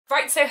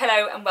Right, so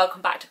hello and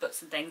welcome back to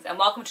Books and Things, and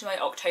welcome to my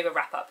October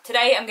wrap-up.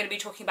 Today I'm going to be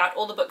talking about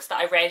all the books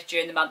that I read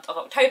during the month of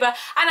October,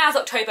 and as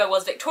October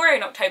was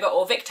Victorian October,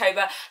 or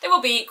Victober, there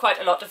will be quite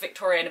a lot of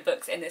Victorian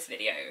books in this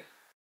video.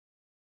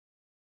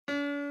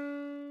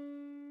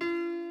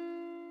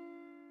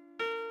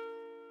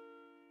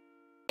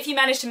 If you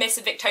managed to miss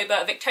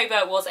Victober,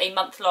 Victober was a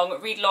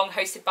month-long read-along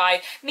hosted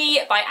by me,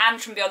 by Anne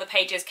from Beyond the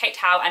Pages, Kate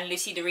Howe and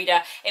Lucy the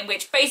Reader, in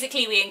which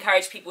basically we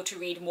encourage people to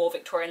read more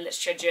Victorian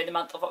literature during the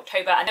month of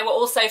October, and there were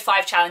also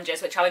 5 challenges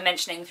which I'll be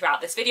mentioning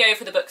throughout this video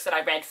for the books that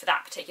I read for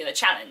that particular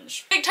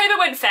challenge. Victober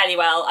went fairly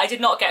well. I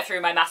did not get through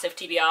my massive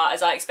TBR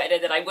as I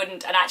expected that I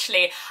wouldn't, and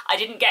actually I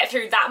didn't get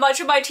through that much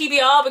of my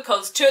TBR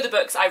because 2 of the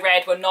books I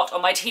read were not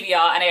on my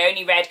TBR and I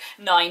only read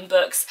 9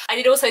 books. I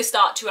did also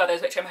start 2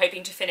 others which I'm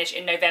hoping to finish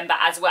in November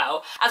as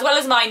well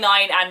as my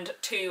 9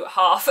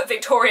 2.5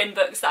 Victorian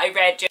books that I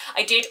read.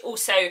 I did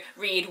also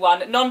read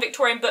one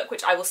non-Victorian book,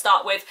 which I will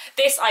start with.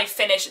 This I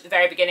finished at the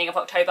very beginning of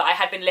October. I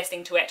had been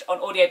listening to it on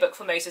audiobook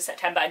for most of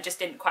September and just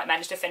didn't quite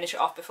manage to finish it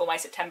off before my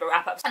September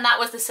wrap-ups. And that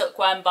was The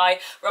Silkworm by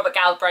Robert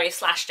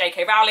Galbraith /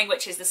 J.K. Rowling,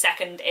 which is the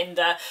second in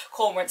the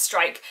Cormorant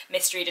Strike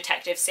mystery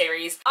detective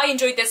series. I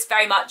enjoyed this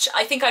very much.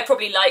 I think I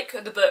probably like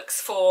the books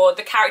for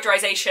the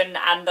characterisation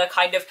and the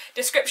kind of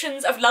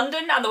descriptions of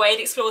London and the way it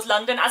explores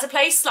London as a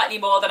place slightly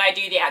more than I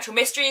do the actual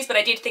mysteries, but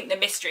I did think the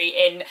mystery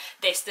in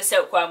this, The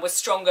Silkworm, was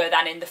stronger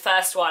than in the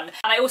first one.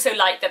 And I also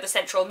like that the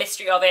central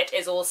mystery of it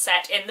is all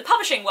set in the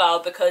publishing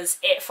world because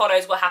it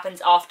follows what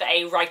happens after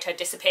a writer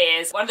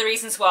disappears. One of the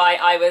reasons why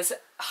I was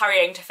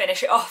hurrying to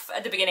finish it off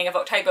at the beginning of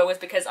October was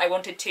because I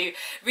wanted to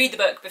read the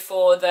book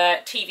before the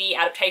TV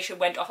adaptation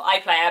went off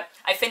iPlayer.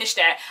 I finished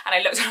it and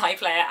I looked on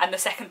iPlayer and the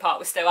second part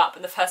was still up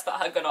and the first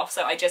part had gone off,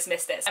 so I just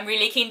missed it. I'm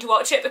really keen to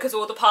watch it because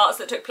all the parts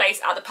that took place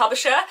at the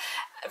publisher,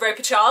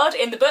 Roper Chard,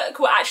 in the book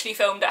were actually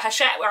filmed at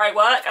Hachette where I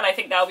work, and I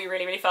think that'll be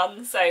really, really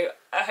fun, so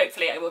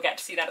hopefully I will get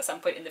to see that at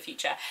some point in the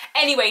future.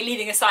 Anyway,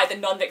 leaving aside the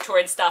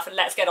non-Victorian stuff, and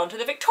let's get on to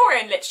the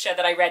Victorian literature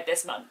that I read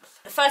this month.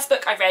 The first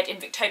book I read in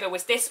Victober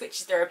was this, which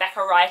is The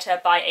Rebecca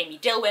Rioter by Amy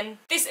Dilwyn.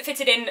 This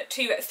fitted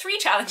into 3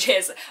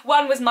 challenges.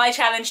 One was my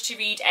challenge to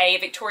read a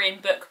Victorian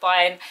book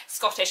by an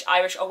Scottish,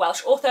 Irish or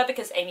Welsh author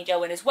because Amy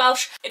Dilwyn is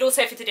Welsh. It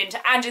also fitted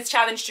into Angie's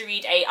challenge to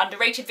read a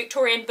underrated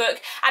Victorian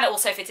book, and it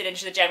also fitted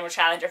into the general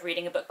challenge of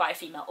reading a book by a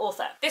female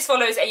author. This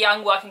follows a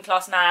young working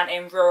class man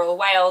in rural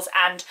Wales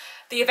and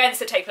the events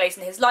that take place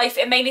in his life.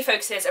 It mainly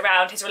focuses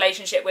around his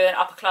relationship with an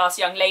upper class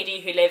young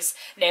lady who lives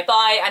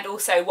nearby, and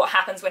also what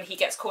happens when he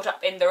gets caught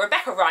up in the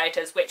Rebecca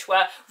rioters, which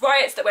were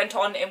riots that went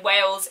on in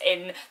Wales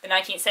in the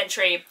 19th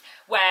century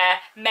where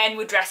men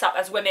would dress up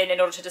as women in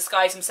order to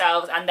disguise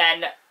themselves and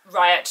then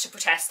riot to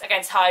protest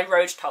against high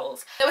road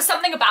tolls. There was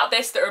something about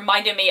this that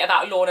reminded me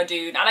about Lorna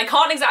Doone, and I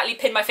can't exactly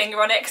pin my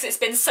finger on it because it's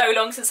been so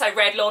long since I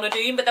read Lorna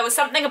Doone, but there was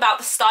something about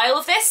the style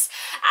of this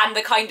and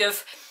the kind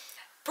of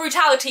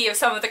brutality of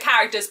some of the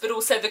characters, but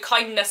also the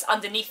kindness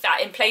underneath that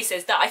in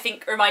places that I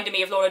think reminded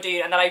me of Lorna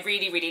Doone and that I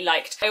really, really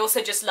liked. I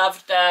also just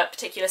loved the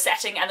particular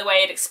setting and the way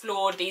it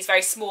explored these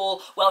very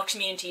small Welsh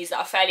communities that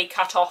are fairly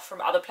cut off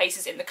from other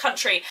places in the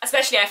country.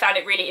 Especially I found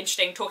it really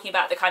interesting talking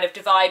about the kind of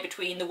divide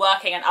between the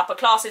working and upper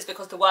classes,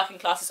 because the working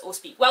classes all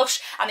speak Welsh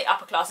and the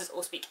upper classes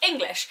all speak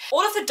English.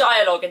 All of the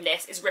dialogue in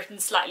this is written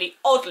slightly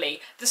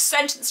oddly. The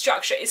sentence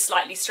structure is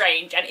slightly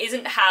strange and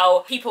isn't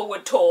how people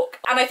would talk,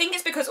 and I think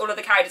it's because all of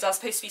the characters are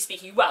supposed to be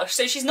speaking Welsh,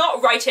 so she's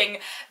not writing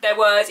their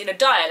words in a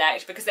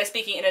dialect because they're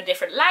speaking in a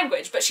different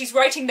language, but she's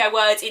writing their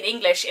words in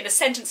English in a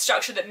sentence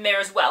structure that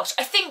mirrors Welsh.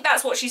 I think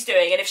that's what she's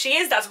doing, and if she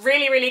is, that's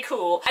really, really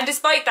cool, and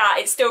despite that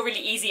it's still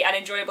really easy and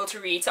enjoyable to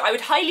read, so I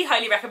would highly,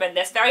 highly recommend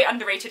this. Very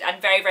underrated and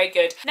very, very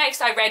good.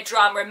 Next I read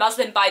Drama in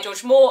Muslin by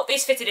George Moore.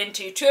 This fitted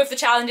into 2 of the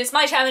challenges,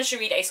 my challenge to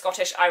read a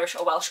Scottish, Irish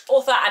or Welsh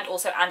author, and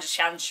also Angie's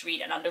challenge to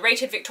read an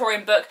underrated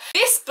Victorian book.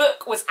 This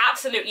book was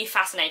absolutely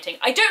fascinating.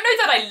 I don't know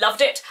that I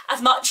loved it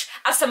as much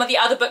as some of the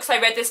other books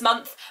I read this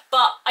month,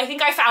 but I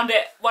think I found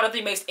it one of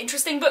the most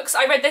interesting books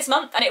I read this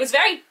month, and it was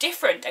very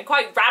different and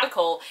quite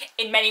radical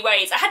in many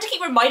ways. I had to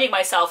keep reminding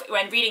myself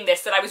when reading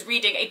this that I was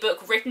reading a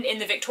book written in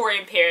the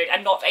Victorian period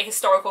and not a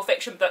historical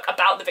fiction book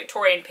about the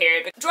Victorian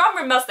period. But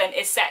Drama in Muslin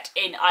is set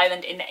in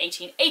Ireland in the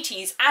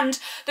 1880s, and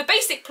the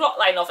basic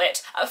plotline of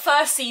it at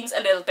first seems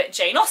a little bit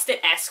Jane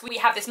Austen-esque. We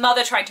have this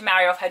mother trying to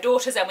marry off her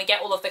daughters, and we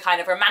get all of the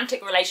kind of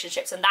romantic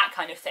relationships and that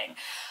kind of thing.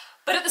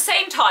 But at the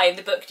same time,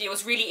 the book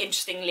deals really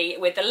interestingly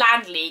with the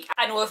Land League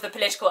and all of the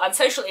political and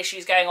social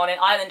issues going on in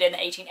Ireland in the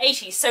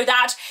 1880s, so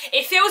that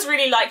it feels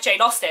really like Jane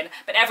Austen,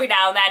 but every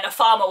now and then a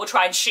farmer will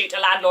try and shoot a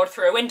landlord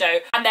through a window,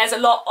 and there's a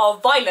lot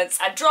of violence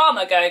and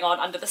drama going on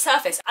under the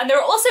surface. And there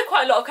are also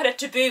quite a lot of kind of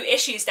taboo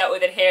issues dealt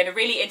with in here in a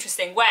really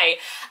interesting way.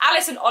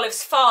 Alice and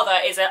Olive's father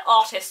is an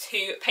artist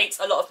who paints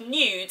a lot of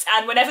nudes,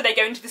 and whenever they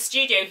go into the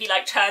studio he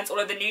like turns all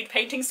of the nude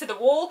paintings to the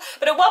wall,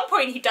 but at one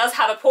point he does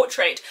have a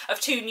portrait of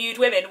 2 nude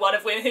women, one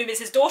of whom is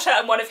his daughter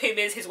and one of whom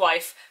is his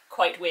wife.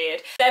 quite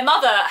weird. Their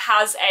mother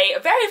has a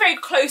very, very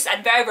close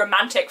and very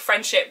romantic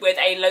friendship with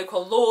a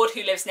local lord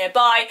who lives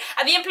nearby,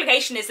 and the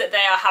implication is that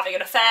they are having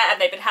an affair, and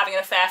they've been having an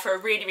affair for a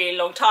really, really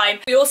long time.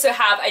 We also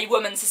have a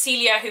woman,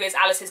 Cecilia, who is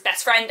Alice's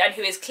best friend and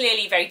who is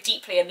clearly very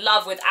deeply in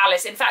love with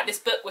Alice. In fact, this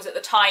book was at the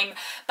time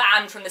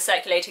banned from the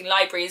circulating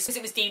libraries because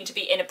it was deemed to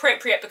be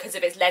inappropriate because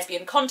of its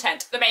lesbian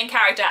content. The main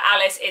character,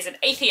 Alice, is an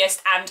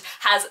atheist and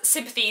has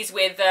sympathies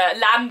with the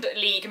Land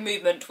League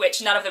movement,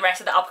 which none of the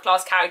rest of the upper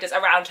class characters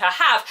around her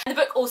have. And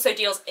the book also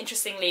deals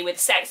interestingly with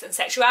sex and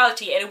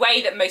sexuality in a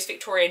way that most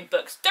Victorian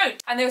books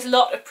don't. And there's a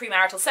lot of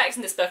premarital sex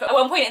in this book. At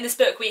one point in this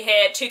book we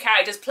hear two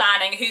characters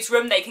planning whose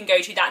room they can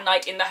go to that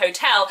night in the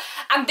hotel,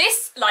 and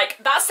this, like,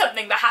 that's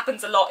something that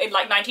happens a lot in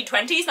like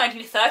 1920s,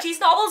 1930s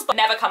novels, but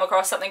never come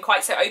across something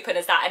quite so open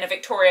as that in a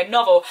Victorian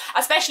novel,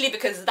 especially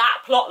because that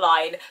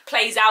plotline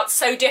plays out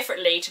so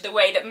differently to the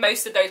way that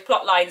most of those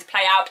plot lines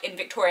play out in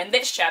Victorian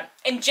literature.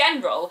 In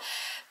general,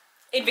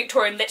 in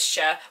Victorian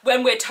literature,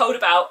 when we're told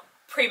about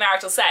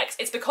premarital sex,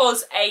 it's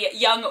because a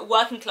young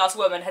working class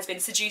woman has been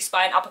seduced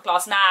by an upper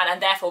class man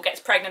and therefore gets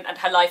pregnant, and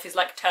her life is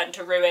like turned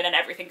to ruin and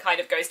everything kind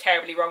of goes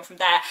terribly wrong from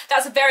there.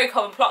 That's a very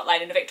common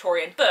plotline in a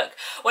Victorian book.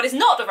 What is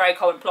not a very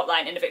common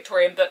plotline in a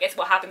Victorian book is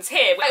what happens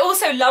here. I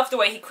also love the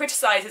way he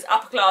criticises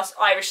upper class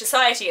Irish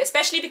society,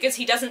 especially because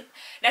he doesn't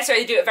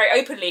necessarily do it very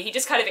openly. He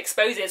just kind of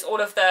exposes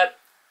all of the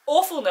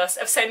awfulness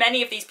of so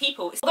many of these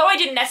people. Although I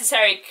didn't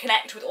necessarily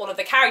connect with all of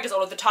the characters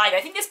all of the time,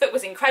 I think this book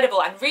was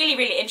incredible and really,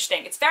 really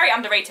interesting. It's very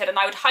underrated and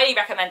I would highly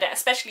recommend it,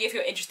 especially if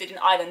you're interested in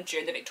Ireland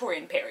during the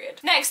Victorian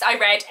period. Next, I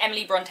read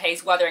Emily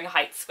Bronte's Wuthering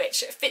Heights,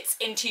 which fits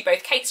into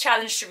both Kate's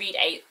challenge to read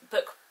a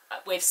book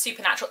with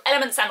supernatural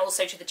elements and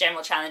also to the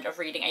general challenge of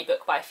reading a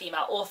book by a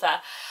female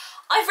author.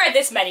 I've read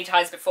this many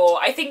times before.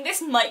 I think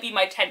this might be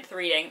my 10th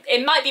reading.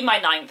 It might be my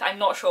 9th, I'm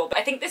not sure, but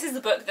I think this is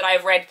the book that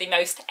I've read the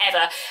most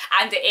ever,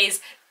 and it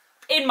is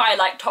in my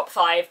like top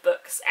 5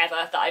 books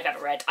ever that I've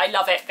ever read. I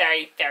love it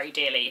very, very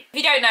dearly. If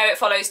you don't know, it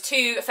follows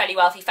two fairly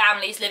wealthy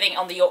families living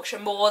on the Yorkshire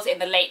moors in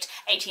the late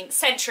 18th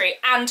century,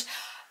 and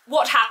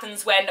what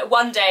happens when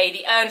one day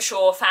the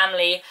Earnshaw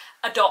family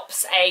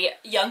adopts a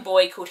young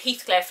boy called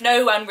Heathcliff.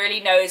 No one really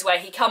knows where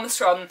he comes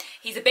from.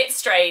 He's a bit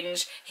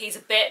strange, he's a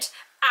bit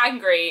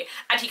angry,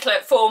 and he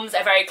forms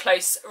a very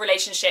close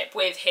relationship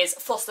with his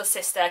foster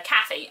sister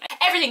Cathy.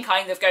 Everything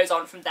kind of goes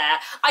on from there.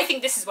 I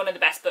think this is one of the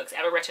best books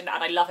ever written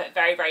and I love it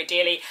very, very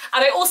dearly,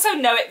 and I also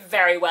know it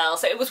very well,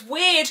 so it was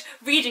weird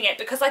reading it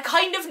because I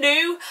kind of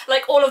knew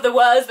like all of the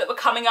words that were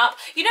coming up.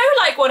 You know,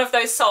 like one of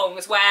those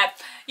songs where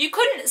you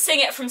couldn't sing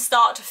it from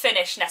start to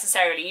finish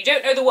necessarily, you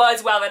don't know the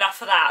words well enough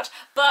for that,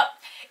 but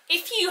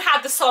if you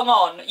had the song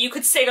on, you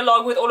could sing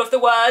along with all of the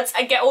words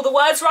and get all the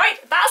words right.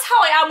 That's how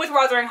I am with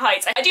Wuthering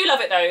Heights. I do love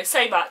it though,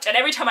 so much, and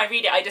every time I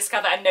read it I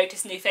discover and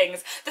notice new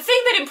things. The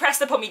thing that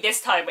impressed upon me this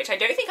time, which I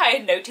don't think I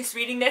had noticed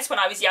reading this when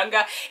I was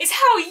younger, is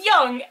how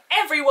young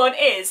everyone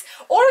is.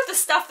 All of the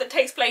stuff that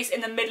takes place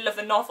in the middle of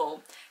the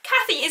novel.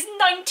 Cathy is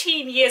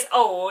 19 years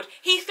old.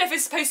 Heathcliff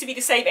is supposed to be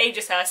the same age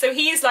as her, so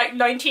he is like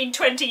 19,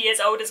 20 years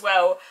old as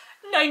well.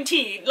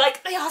 19,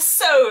 like they are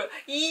so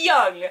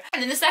young.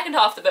 And in the second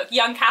half of the book,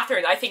 young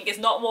Catherine I think is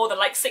not more than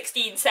like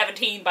 16,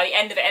 17 by the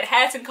end of it, and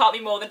Hareton can't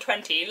be more than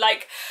 20.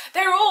 Like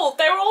they're all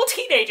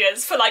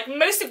teenagers for like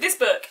most of this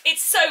book.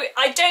 It's so,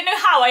 I don't know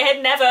how I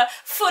had never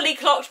fully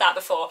clocked that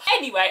before.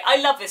 Anyway,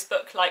 I love this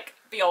book like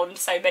beyond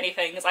so many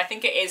things. I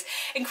think it is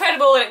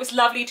incredible, and it was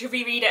lovely to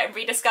reread it and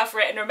rediscover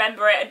it and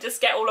remember it and just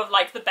get all of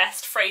like the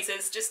best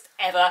phrases just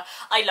ever.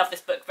 I love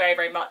this book very,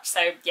 very much.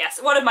 So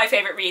yes, one of my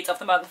favourite reads of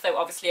the month, though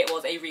obviously it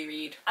was a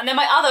reread. And then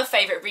my other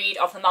favourite read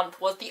of the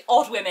month was The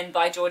Odd Women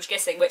by George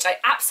Gissing, which I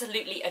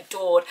absolutely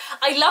adored.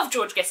 I love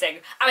George Gissing,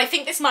 and I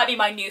think this might be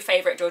my new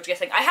favourite George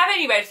Gissing. I have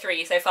only read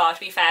 3 so far, to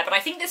be fair, but I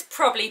think this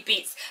probably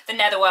beats The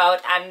Netherworld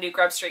and New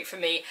Grub Street for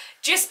me,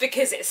 just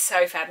because it's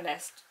so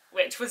feminist,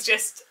 which was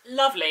just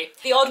lovely.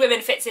 The Odd Women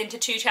fits into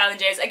 2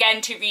 challenges,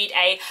 again to read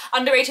a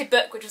underrated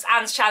book, which was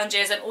Anne's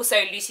challenges, and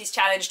also Lucy's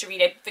challenge to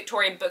read a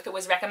Victorian book that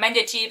was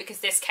recommended to you, because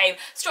this came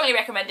strongly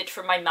recommended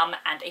from my mum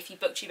and a few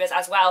booktubers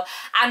as well.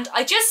 And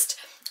I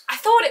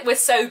thought it was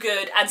so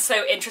good and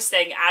so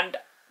interesting, and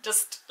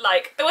just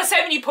like there were so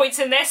many points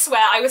in this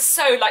where I was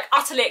so like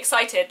utterly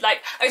excited.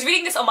 Like I was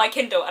reading this on my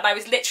Kindle and I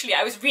was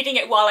reading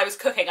it while I was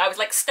cooking. I was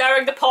like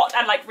stirring the pot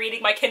and like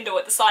reading my Kindle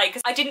at the side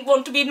because I didn't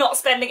want to be not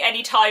spending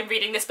any time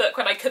reading this book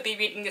when I could be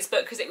reading this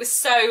book, because it was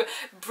so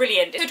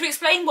brilliant. So to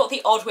explain what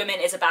The Odd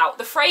Women is about,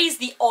 the phrase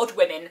the odd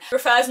women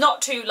refers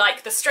not to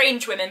like the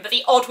strange women, but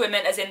the odd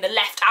women as in the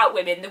left out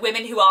women, the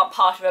women who aren't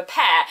part of a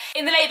pair.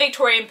 In the late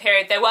Victorian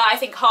period there were I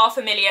think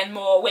 500,000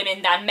 more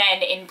women than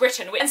men in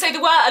Britain, and so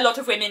there were a lot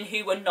of women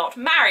who were not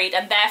married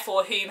and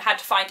therefore whom had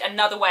to find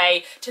another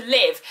way to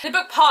live. The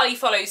book partly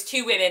follows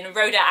 2 women,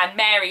 Rhoda and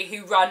Mary,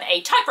 who run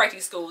a typewriting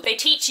school. They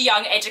teach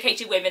young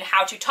educated women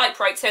how to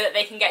typewrite so that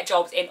they can get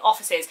jobs in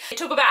offices. They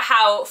talk about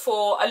how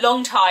for a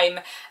long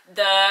time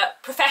the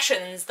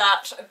professions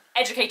that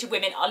educated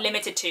women are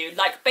limited to.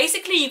 Like,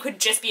 basically you could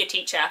just be a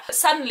teacher. But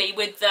suddenly,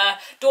 with the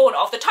dawn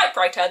of the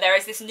typewriter, there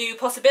is this new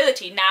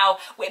possibility. Now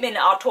women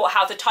are taught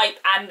how to type,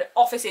 and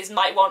offices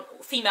might want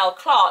female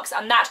clerks,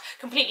 and that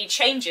completely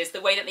changes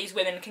the way that these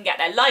women can get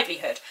their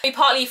livelihood. We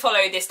partly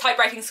follow this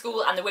typewriting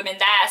school and the women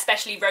there,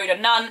 especially Rhoda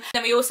Nunn.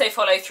 Then we also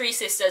follow three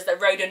sisters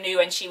that Rhoda knew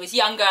when she was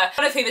younger,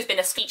 one of whom has been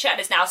a teacher and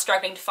is now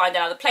struggling to find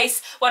another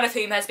place, one of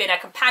whom has been a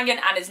companion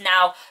and is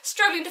now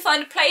struggling to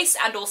find a place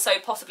and also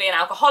possibly an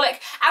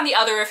alcoholic, and the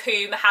other of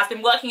whom has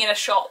been working in a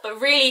shop but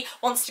really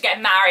wants to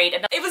get married.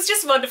 And it was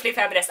just wonderfully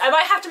feminist. I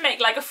might have to make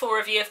like a full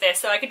review of this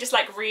so I could just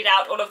like read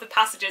out all of the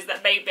passages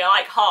that made my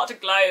like heart to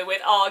glow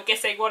with, oh,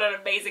 Gissing, what an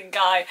amazing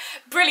guy.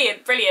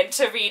 Brilliant, brilliant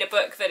to read a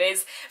book that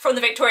is from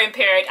the Victorian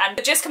period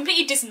and just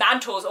completely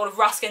dismantles all of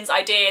Ruskin's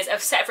ideas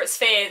of separate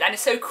spheres and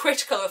is so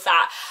critical of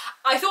that.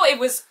 I thought it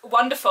was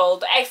wonderful,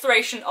 the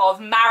exploration of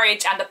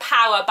marriage and the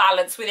power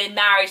balance within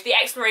marriage, the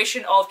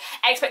exploration of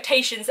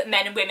expectations that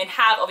men and women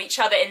have of each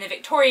other in the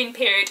Victorian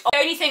period. The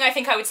only thing I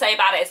think I would say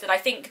about it is that I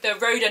think the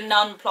Rhoda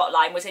Nunn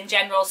plotline was in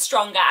general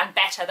stronger and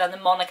better than the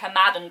Monica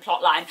Madden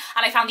plotline,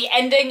 and I found the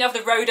ending of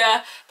the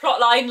Rhoda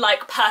plotline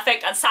like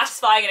perfect and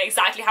satisfying and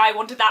exactly how I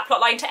wanted that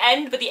plotline to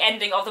end, but the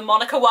ending of the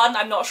Monica one,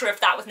 I'm not sure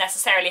if that was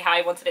necessarily how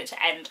I wanted it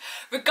to end.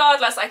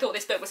 Regardless, I thought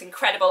this book was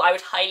incredible. I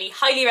would highly,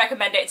 highly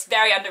recommend it. It's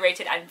very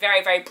underrated and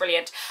very, very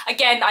brilliant.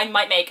 Again, I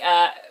might make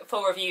a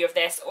full review of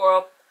this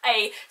or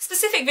a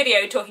specific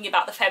video talking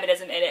about the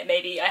feminism in it,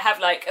 maybe. I have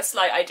like a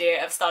slight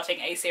idea of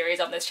starting a series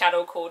on this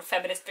channel called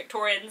Feminist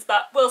Victorians,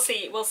 but we'll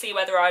see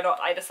whether or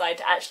not I decide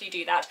to actually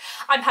do that.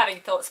 I'm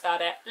having thoughts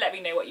about it. Let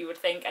me know what you would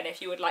think and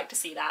if you would like to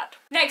see that.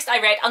 Next, I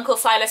read Uncle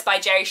Silas by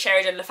Jerry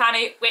Sheridan Le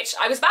Fanu, which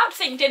I was about to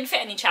think didn't fit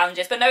any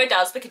challenges, but no it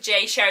does, because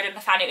Jerry Sheridan Le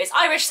Fanu is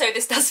Irish, so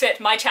this does fit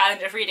my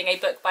challenge of reading a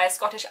book by a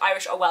Scottish,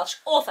 Irish or Welsh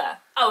author.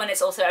 Oh, and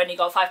it's also only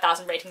got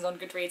 5,000 ratings on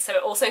Goodreads, so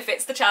it also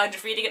fits the challenge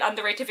of reading an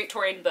underrated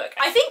Victorian book.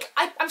 I think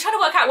I'm trying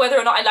to work out whether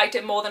or not I liked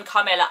it more than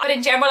Carmilla, but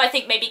in general I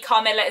think maybe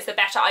Carmilla is the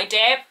better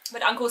idea,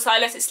 but Uncle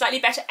Silas is slightly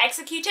better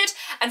executed,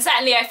 and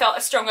certainly I felt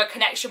a stronger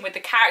connection with the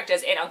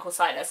characters in Uncle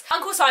Silas.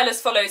 Uncle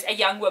Silas follows a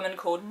young woman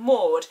called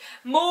Maud.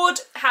 Maud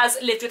has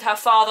lived with her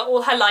father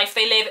all her life.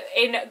 They live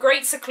in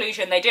great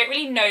seclusion. They don't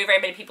really know very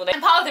many people,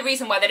 and part of the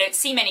reason why they don't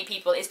see many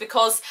people is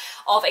because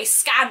of a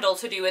scandal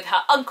to do with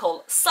her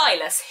uncle,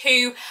 Silas,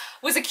 who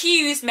was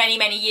accused many,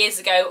 many years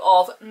ago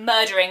of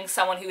murdering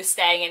someone who was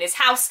staying in his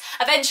house.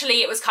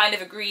 Eventually it was kind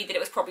of agreed that it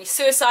was probably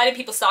suicide and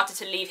people started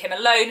to leave him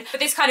alone, but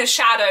this kind of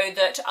shadow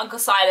that Uncle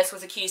Silas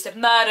was accused of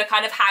murder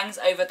kind of hangs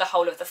over the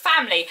whole of the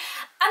family,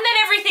 and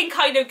then everything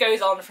kind of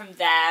goes on from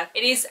there.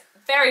 It is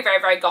very, very,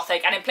 very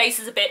gothic, and in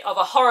places a bit of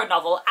a horror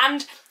novel,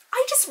 and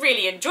I just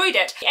really enjoyed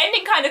it. The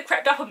ending kind of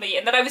crept up on me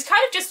in that I was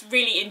kind of just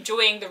really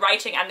enjoying the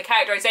writing and the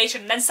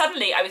characterization, and then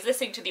suddenly I was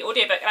listening to the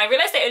audiobook and I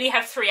realised I only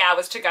had 3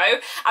 hours to go,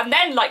 and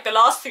then like the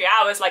last 3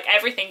 hours, like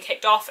everything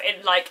kicked off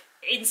in like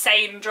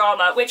insane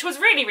drama, which was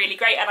really, really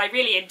great and I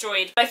really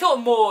enjoyed. I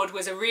thought Maud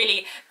was a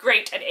really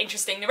great and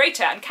interesting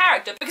narrator and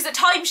character because at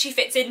times she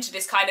fits into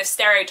this kind of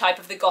stereotype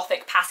of the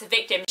gothic passive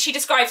victim. She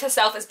describes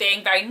herself as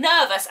being very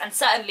nervous, and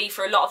certainly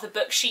for a lot of the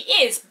book she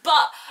is,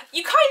 but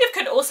you kind of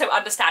can also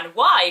understand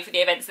why for the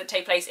events that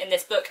take place in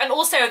this book, and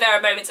also there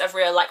are moments of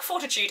real like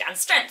fortitude and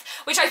strength,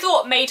 which I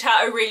thought made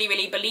her a really,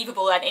 really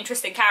believable and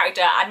interesting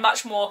character and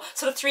much more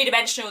sort of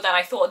three-dimensional than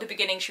I thought at the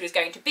beginning she was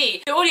going to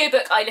be. The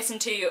audiobook I listened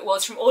to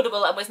was from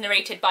Audible and was narrated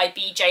by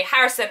B.J.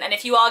 Harrison, and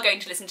if you are going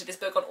to listen to this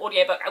book on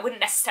audiobook, I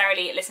wouldn't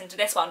necessarily listen to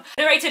this one.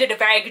 The narrator did a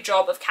very good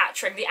job of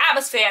capturing the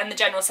atmosphere and the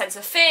general sense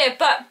of fear,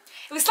 but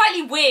it was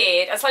slightly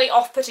weird and slightly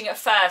off-putting at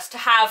first to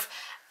have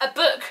a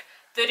book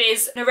that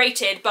is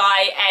narrated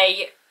by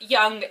a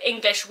young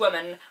English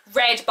woman,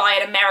 read by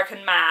an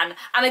American man,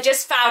 and I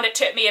just found it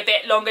took me a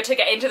bit longer to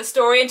get into the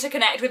story and to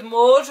connect with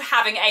Maud,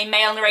 having a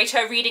male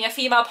narrator reading a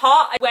female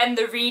part. When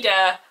the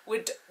reader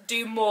would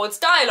do Maud's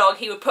dialogue,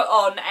 he would put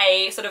on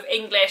a sort of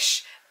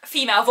English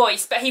female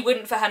voice, but he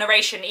wouldn't for her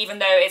narration, even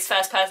though it's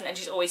first person and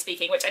she's always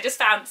speaking, which I just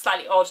found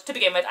slightly odd to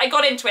begin with. I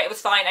got into it, it was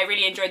fine, I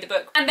really enjoyed the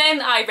book. And then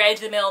I read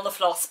The Mill on the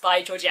Floss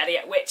by George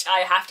Eliot, which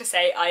I have to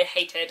say I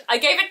hated. I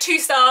gave it 2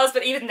 stars,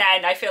 but even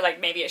then I feel like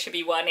maybe it should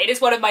be 1. It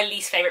is one of my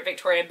least favourite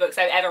Victorian books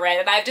I've ever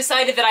read, and I've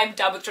decided that I'm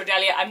done with George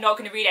Eliot. I'm not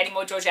going to read any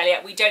more George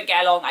Eliot. We don't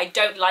get along. I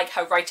don't like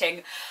her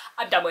writing.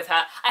 I'm done with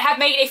her. I have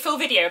made a full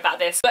video about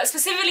this, but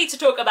specifically to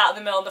talk about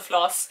The Mill on the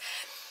Floss,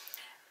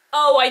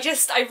 oh,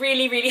 I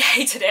really, really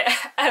hated it.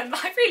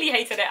 I really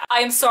hated it. I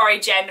am sorry,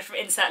 Jen, from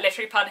Insert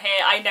Literary Pun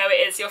here. I know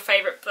it is your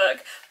favourite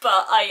book,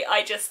 but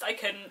I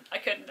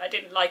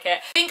didn't like it.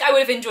 I think I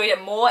would have enjoyed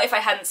it more if I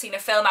hadn't seen a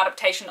film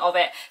adaptation of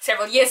it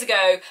several years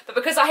ago, but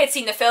because I had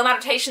seen the film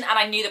adaptation and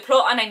I knew the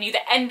plot and I knew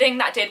the ending,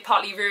 that did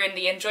partly ruin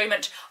the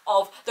enjoyment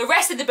of the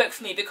rest of the book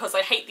for me because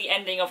I hate the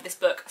ending of this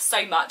book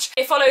so much.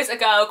 It follows a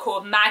girl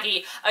called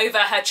Maggie over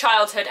her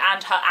childhood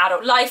and her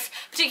adult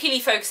life, particularly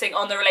focusing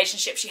on the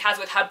relationship she has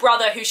with her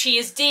brother, who she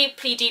is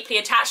deeply, deeply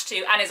attached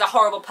to and is a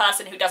horrible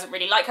person who doesn't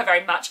really like her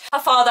very much. Her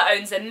father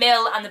owns a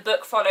mill and the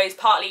book follows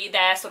partly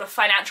their sort of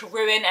financial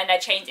ruin and their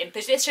change in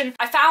position.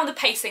 I found the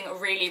pacing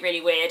really,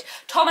 really weird.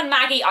 Tom and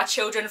Maggie are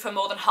children for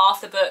more than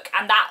half the book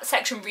and that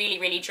section really,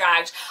 really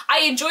dragged. I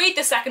enjoyed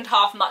the second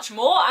half much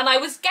more and I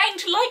was getting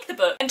to like the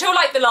book until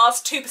like the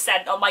last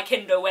 2% on my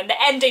Kindle, when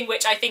the ending,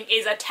 which I think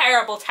is a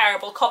terrible,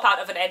 terrible cop-out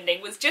of an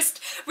ending, was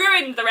just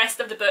ruined the rest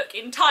of the book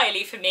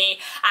entirely for me,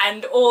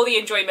 and all the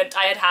enjoyment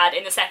I had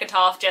in the second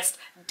half just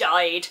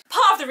died.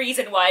 Part of the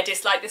reason why I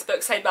dislike this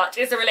book so much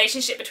is the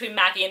relationship between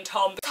Maggie and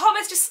Tom. Tom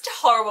is just a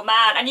horrible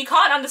man and you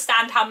can't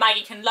understand how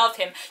Maggie can love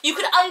him. You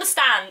could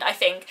understand, I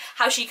think,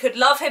 how she could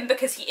love him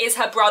because he is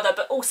her brother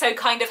but also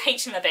kind of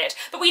hates him a bit.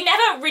 But we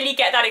never really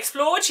get that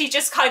explored. She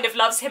just kind of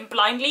loves him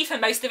blindly for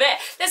most of it.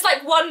 There's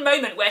like one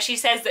moment where she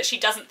says that she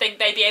doesn't think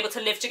they'd be able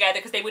to live together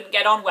because they wouldn't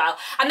get on well,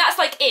 and that's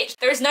like it.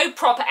 There is no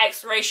proper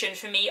exploration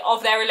for me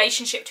of their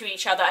relationship to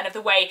each other and of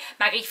the way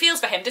Maggie feels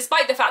for him,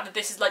 despite the fact that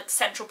this is like the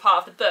central part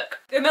of the book.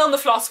 The Mill and the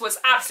Floss was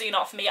absolutely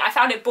not for me. I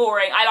found it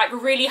boring. I like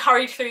really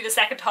hurried through the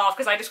second half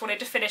because I just wanted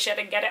to finish it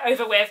and get it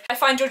over with. I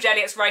find George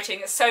Eliot's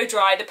writing so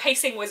dry. The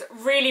pacing was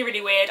really,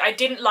 really weird. I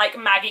didn't like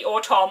Maggie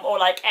or Tom or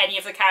like any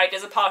of the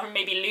characters apart from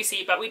maybe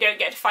Lucy, but we don't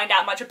get to find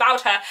out much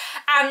about her.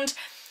 And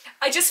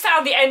I just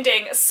found the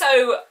ending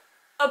so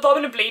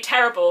abominably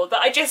terrible that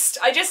I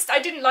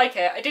didn't like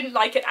it. I didn't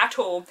like it at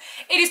all.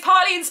 It is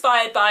partly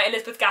inspired by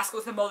Elizabeth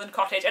Gaskell's The Malvern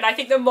Cottage, and I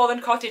think The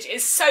Malvern Cottage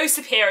is so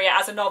superior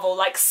as a novel,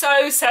 like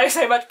so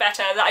much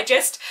better,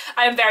 that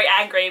I am very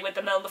angry with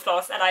The Mill and the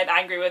Floss, and I'm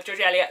angry with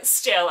George Eliot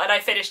still, and I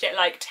finished it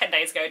like 10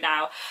 days ago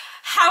now.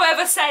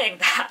 However, saying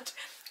that,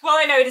 while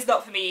I know it is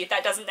not for me,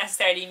 that doesn't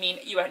necessarily mean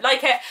you won't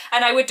like it,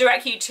 and I would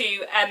direct you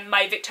to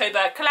my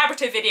Victober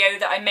collaborative video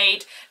that I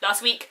made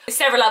last week with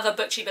several other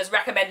booktubers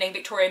recommending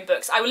Victorian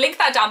books. I will link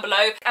that down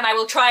below, and I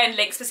will try and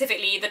link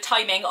specifically the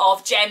timing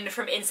of Jen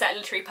from Insert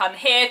Literary Pun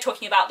here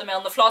talking about The Mill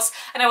and the Floss,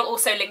 and I will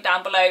also link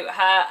down below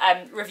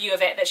her review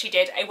of it that she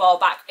did a while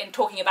back in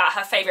talking about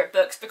her favourite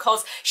books,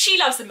 because she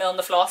loves The Mill and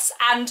the Floss.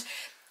 And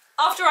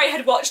after I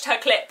had watched her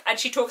clip and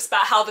she talks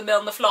about how The Mill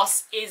and the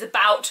Floss is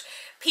about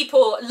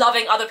people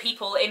loving other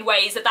people in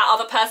ways that that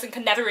other person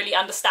can never really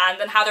understand,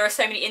 and how there are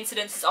so many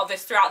incidences of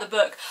this throughout the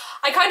book,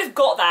 I kind of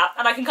got that,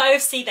 and I can kind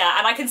of see that,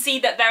 and I can see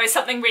that there is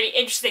something really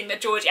interesting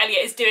that George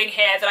Eliot is doing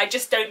here that I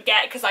just don't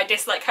get because I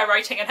dislike her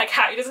writing and her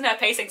characters and her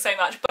pacing so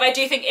much. But I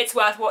do think it's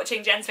worth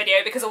watching Jen's video,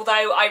 because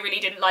although I really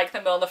didn't like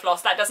The Mill and the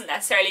Floss, that doesn't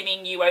necessarily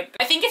mean you won't.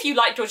 I think if you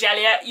like George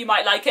Eliot, you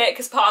might like it,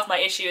 because part of my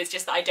issue is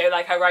just that I don't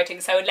like her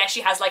writing, so unless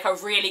she has like a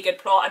really good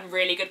plot and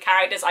really good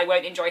characters, I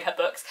won't enjoy her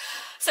books.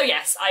 So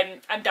yes,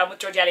 I'm done with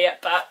George Eliot,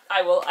 but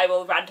I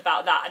will rant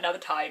about that another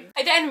time.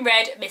 I then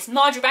read Miss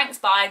Marjoribanks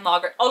by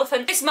Margaret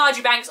Oliphant. Miss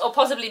Marjoribanks, or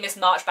possibly Miss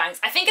Marchbanks.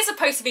 I think it's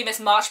supposed to be Miss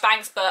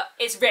Marchbanks, but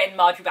it's written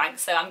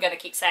Marjoribanks, so I'm going to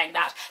keep saying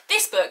that.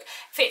 This book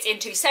fits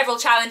into several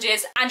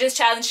challenges. Andrew's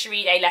challenge to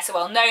read a lesser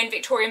well-known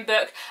Victorian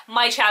book,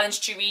 my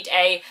challenge to read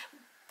a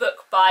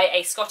book by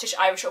a Scottish,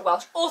 Irish or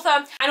Welsh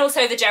author, and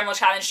also the general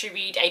challenge to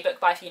read a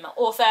book by a female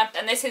author.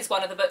 And this is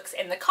one of the books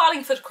in the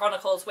Carlingford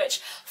Chronicles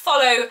which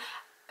follow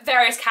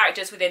various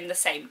characters within the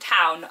same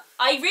town.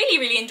 I really,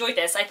 really enjoyed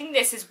this. I think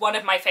this is one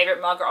of my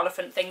favourite Margaret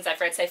Oliphant things I've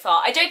read so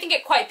far. I don't think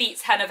it quite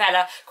beats her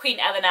novella Queen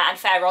Eleanor and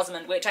Fair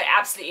Rosamond, which I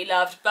absolutely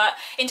loved, but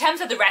in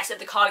terms of the rest of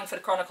the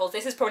Carlingford Chronicles,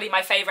 this is probably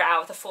my favourite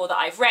out of the four that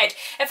I've read.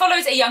 It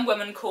follows a young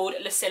woman called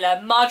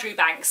Lucilla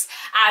Marjoribanks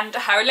and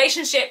her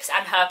relationships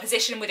and her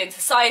position within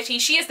society.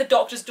 She is the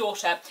doctor's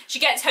daughter. She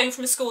gets home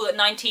from school at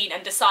 19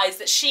 and decides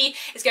that she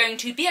is going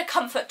to be a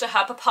comfort to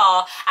her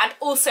papa and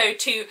also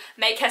to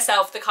make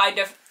herself the kind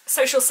of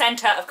social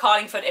centre of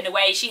Carlingford in a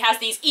way. She has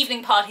these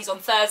evening parties on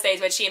Thursdays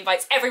where she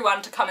invites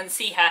everyone to come and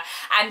see her,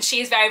 and she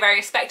is very, very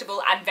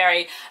respectable and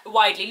very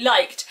widely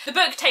liked. The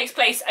book takes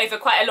place over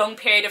quite a long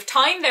period of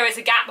time. There is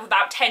a gap of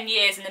about 10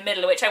 years in the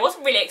middle, which I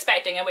wasn't really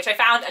expecting and which I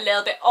found a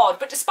little bit odd,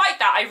 but despite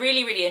that I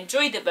really, really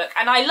enjoyed the book,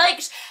 and I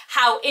liked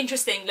how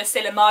interesting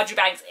Lucilla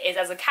Marjoribanks is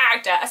as a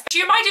character.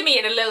 She reminded me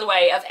in a little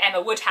way of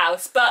Emma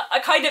Woodhouse, but a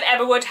kind of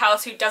Emma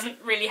Woodhouse who doesn't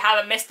really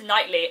have a Mr.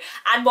 Knightley,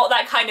 and what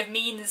that kind of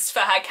means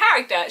for her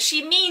character.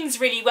 She means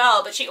really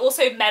well, but she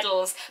also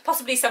meddles,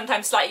 possibly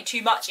sometimes slightly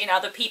too much, in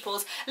other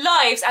people's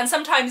lives, and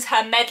sometimes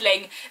her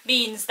meddling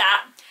means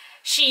that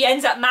she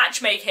ends up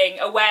matchmaking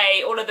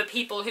away all of the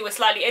people who are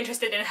slightly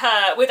interested in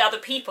her with other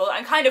people,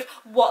 and kind of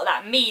what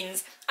that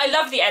means. I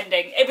love the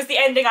ending. It was the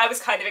ending I was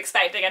kind of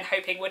expecting and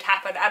hoping would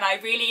happen, and I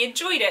really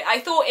enjoyed it.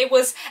 I thought it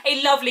was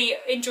a lovely,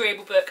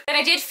 enjoyable book. Then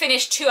I did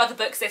finish two other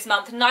books this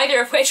month,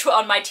 neither of which were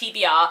on my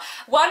TBR.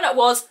 One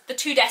was The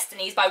Two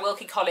Destinies by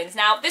Wilkie Collins.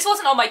 Now, this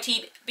wasn't on my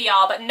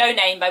TBR, but No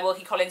Name by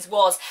Wilkie Collins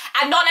was.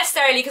 And not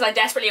necessarily because I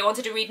desperately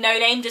wanted to read No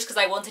Name, just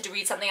because I wanted to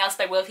read something else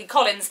by Wilkie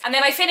Collins. And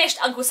then I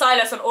finished Uncle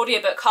Silas on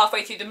audiobook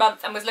halfway through the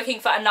month and was looking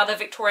for another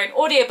Victorian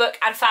audiobook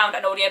and found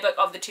an audiobook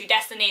of The Two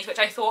Destinies, which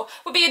I thought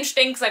would be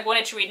interesting because I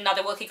wanted to read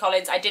another Wilkie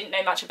Collins. I didn't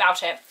know much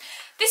about it.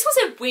 This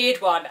was a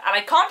weird one, and I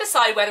can't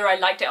decide whether I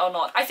liked it or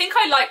not. I think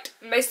I liked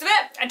most of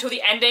it until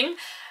the ending.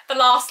 The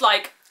last,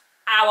 like,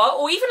 hour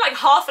or even like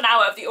half an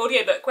hour of the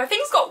audiobook where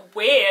things got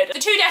weird. The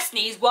Two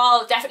Destinies,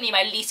 while definitely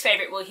my least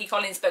favourite Wilkie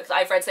Collins book that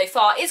I've read so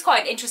far, is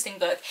quite an interesting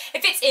book.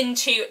 It fits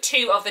into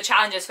two of the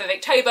challenges for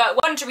Victober.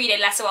 One, to read a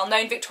lesser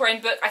well-known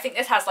Victorian book. I think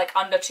this has like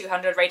under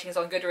 200 ratings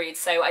on Goodreads,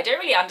 so I don't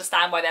really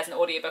understand why there's an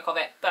audiobook of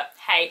it, but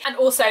hey. And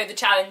also the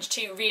challenge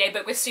to read a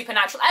book with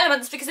supernatural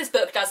elements, because this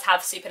book does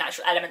have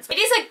supernatural elements. It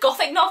is a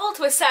gothic novel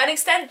to a certain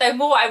extent, though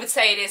more I would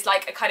say it is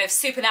like a kind of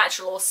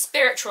supernatural or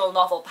spiritual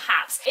novel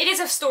perhaps. It is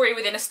a story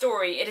within a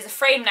story. It is a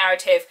frame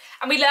narrative,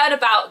 and we learn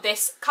about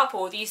this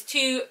couple, these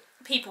two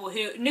people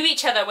who knew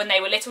each other when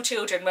they were little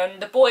children, when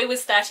the boy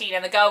was 13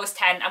 and the girl was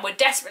 10, and were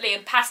desperately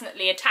and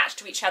passionately attached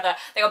to each other.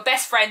 They were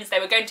best friends, they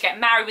were going to get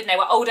married when they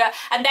were older,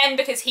 and then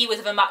because he was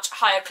of a much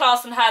higher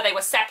class than her, they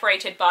were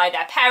separated by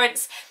their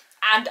parents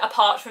and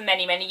apart for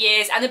many, many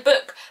years. And the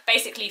book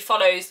basically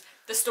follows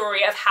the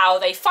story of how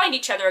they find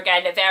each other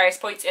again at various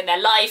points in their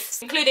lives,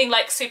 including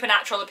like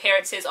supernatural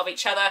appearances of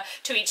each other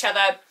to each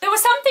other. There were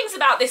some things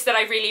about this that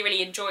I really,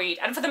 really enjoyed,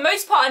 and for the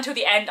most part until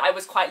the end I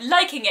was quite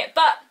liking it,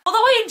 but although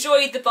I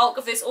enjoyed the bulk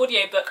of this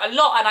audiobook a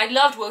lot and I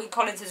loved Wilkie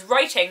Collins'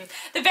 writing,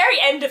 the very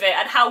end of it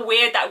and how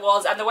weird that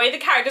was and the way the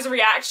characters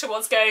react to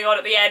what's going on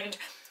at the end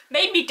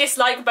made me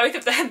dislike both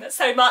of them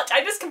so much.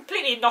 I just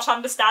completely not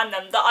understand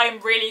them, that I am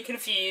really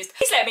confused.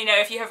 Please let me know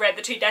if you have read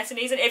The Two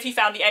Destinies and if you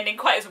found the ending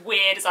quite as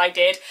weird as I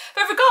did.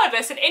 But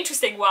regardless, an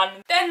interesting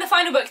one. Then the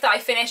final book that I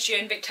finished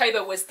during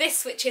Victober was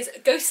this, which is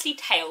Ghostly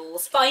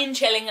Tales,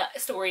 spine-chilling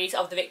stories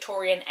of the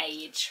Victorian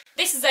age.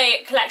 This is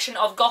a collection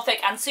of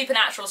gothic and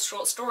supernatural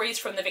short stories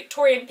from the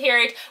Victorian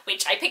period,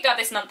 which I picked up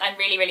this month and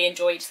really, really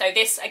enjoyed. So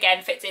this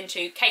again fits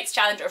into Kate's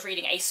challenge of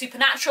reading a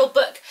supernatural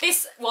book.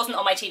 This wasn't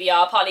on my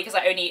TBR, partly because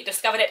I only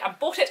discovered it and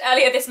bought it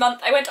earlier this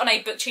month. I went on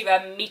a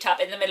Booktuber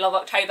meetup in the middle of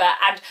October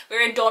and we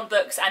were in Dawn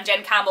Books, and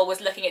Jen Campbell was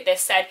looking at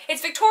this, said,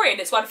 "It's Victorian,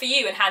 it's one for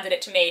you," and handed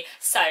it to me.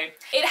 So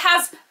it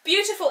has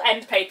beautiful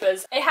end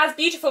papers, it has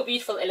beautiful,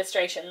 beautiful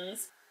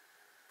illustrations,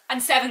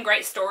 and 7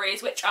 great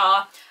stories, which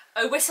are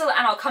O Whistle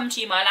and I'll Come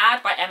to You, My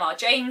Lad by M.R.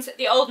 James,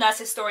 The Old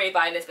Nurse's Story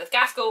by Elizabeth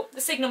Gaskell, The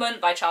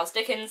Signalman by Charles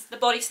Dickens, The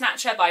Body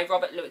Snatcher by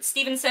Robert Louis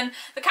Stevenson,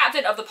 The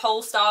Captain of the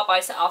Pole Star by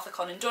Sir Arthur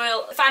Conan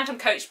Doyle, The Phantom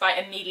Coach by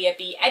Amelia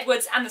B.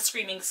 Edwards, and The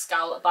Screaming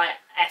Skull by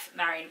F.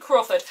 Marion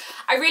Crawford.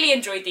 I really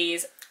enjoyed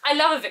these. I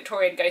love a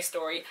Victorian ghost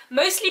story,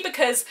 mostly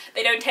because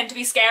they don't tend to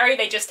be scary,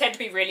 they just tend to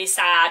be really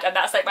sad, and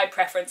that's like my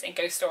preference in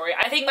ghost story.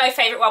 I think my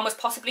favourite one was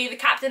possibly The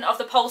Captain of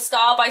the Pole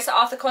Star by Sir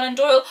Arthur Conan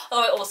Doyle,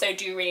 although I also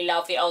do really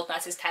love The Old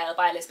Nurse's Tale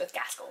by Elizabeth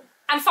Gaskell.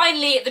 And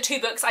finally, the 2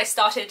 books I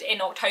started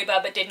in October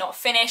but did not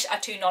finish are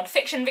 2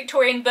 non-fiction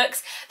Victorian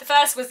books. The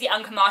first was The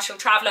Uncommercial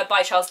Traveller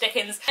by Charles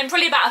Dickens. I'm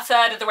probably about a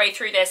third of the way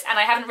through this and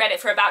I haven't read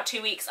it for about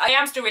 2 weeks. I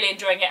am still really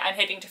enjoying it. I'm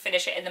hoping to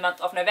finish it in the month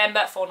of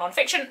November for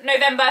non-fiction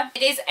November.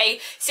 It is a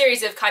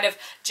series of kind of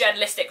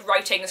journalistic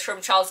writings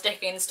from Charles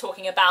Dickens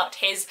talking about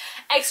his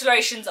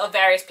explorations of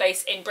various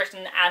places in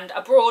Britain and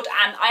abroad,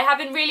 and I have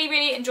been really,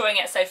 really enjoying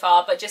it so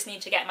far, but just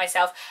need to get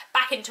myself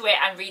back into it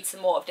and read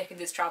some more of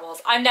Dickens's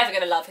travels. I'm never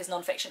going to love his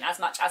non-fiction as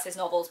much as his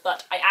novels,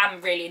 but I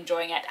am really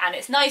enjoying it, and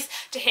it's nice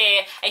to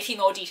hear a few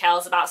more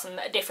details about some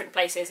different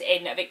places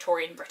in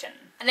Victorian Britain.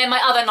 And then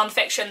my other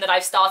non-fiction that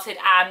I've started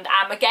and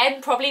am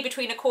again probably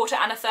between a quarter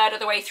and a third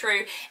of the way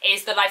through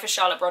is The Life of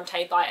Charlotte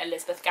Bronte by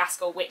Elizabeth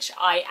Gaskell, which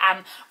I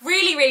am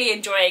really, really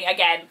enjoying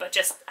again, but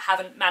just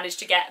haven't managed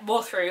to get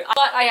more through.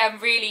 But I am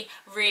really,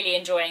 really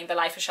enjoying The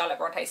Life of Charlotte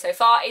Bronte so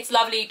far. It's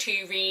lovely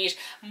to read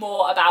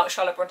more about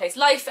Charlotte Bronte's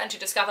life and to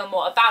discover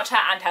more about her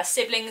and her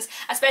siblings,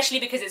 especially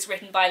because it's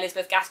written by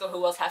Elizabeth Gaskell,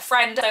 who was her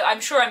friend. So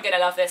I'm sure I'm going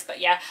to love this, but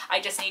yeah, I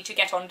just need to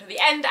get on to the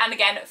end and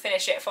again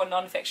finish it for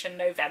non-fiction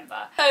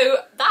November.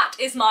 So that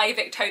is my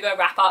Victober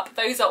wrap up.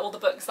 Those are all the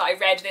books that I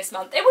read this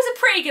month. It was a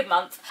pretty good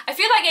month. I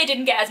feel like I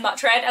didn't get as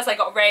much read as I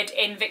got read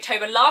in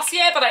Victober last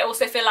year, but I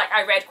also feel like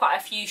I read quite a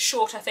few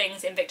shorter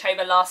things in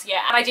Victober last year,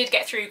 and I did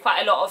get through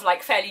quite a lot of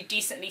like fairly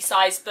decently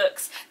sized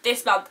books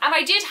this month, and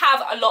I did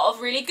have a lot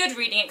of really good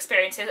reading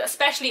experiences,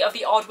 especially of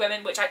The Odd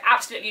Women, which I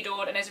absolutely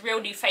adored and is a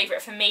real new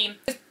favourite for me.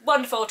 It was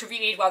wonderful to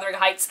reread Wuthering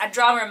Heights, and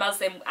Drama and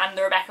Muslim and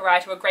the Rebecca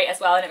Writer were great as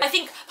well, and I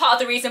think part of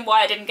the reason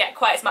why I didn't get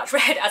quite as much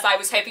read as I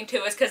was hoping to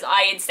was because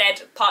I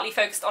instead partly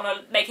focused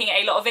on making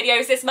a lot of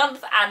videos this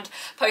month and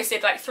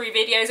posted like 3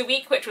 videos a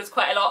week, which was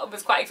quite a lot and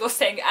was quite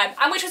exhausting,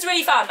 and which was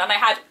really fun, and I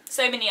had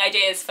so many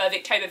ideas for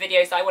Victober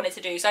videos that I wanted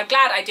to do, so I'm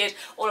glad I did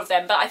all of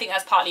them, but I think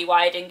that's partly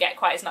why I didn't get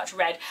quite as much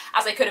read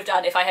as I could have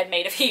done if I had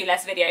made a few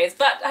less videos.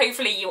 But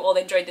hopefully you all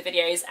enjoyed the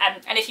videos,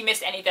 and if you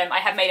missed any of them, I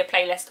have made a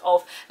playlist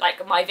of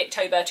like my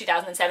Victober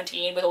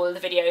 2017 with all of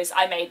the videos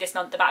I made this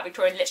month about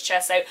Victorian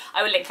literature, so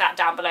I will link that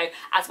down below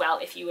as well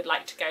if you would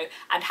like to go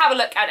and have a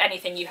look at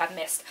anything you have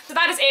missed. So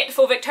that is it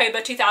for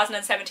Victober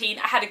 2017.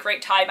 I had a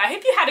great time. I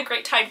hope you had a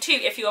great time too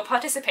if you were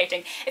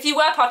participating. If you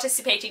were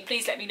participating,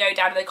 please let me know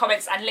down in the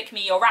comments and link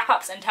me your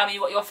wrap-ups and tell me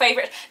what your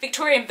favourite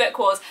Victorian book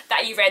was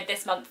that you read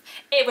this month.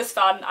 It was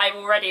fun. I'm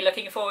already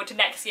looking forward to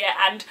next year,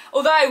 and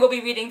although I will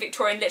be reading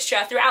Victorian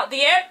literature throughout the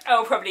year, I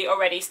will probably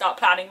already start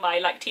planning my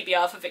like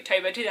TBR for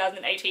Victober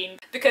 2018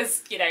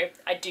 because, you know,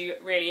 I do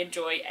really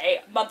enjoy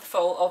a month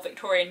full of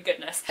Victorian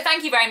goodness.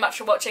 Thank you very much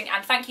for watching,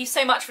 and thank you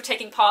so much for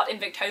taking part in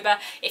Victober.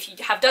 If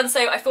you have done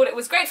so, I thought it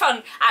was great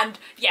fun, and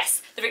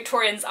yes, the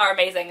Victorians are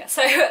amazing.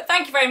 So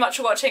thank you very much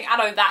for watching,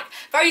 and I'll be back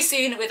very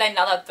soon with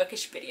another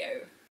bookish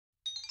video.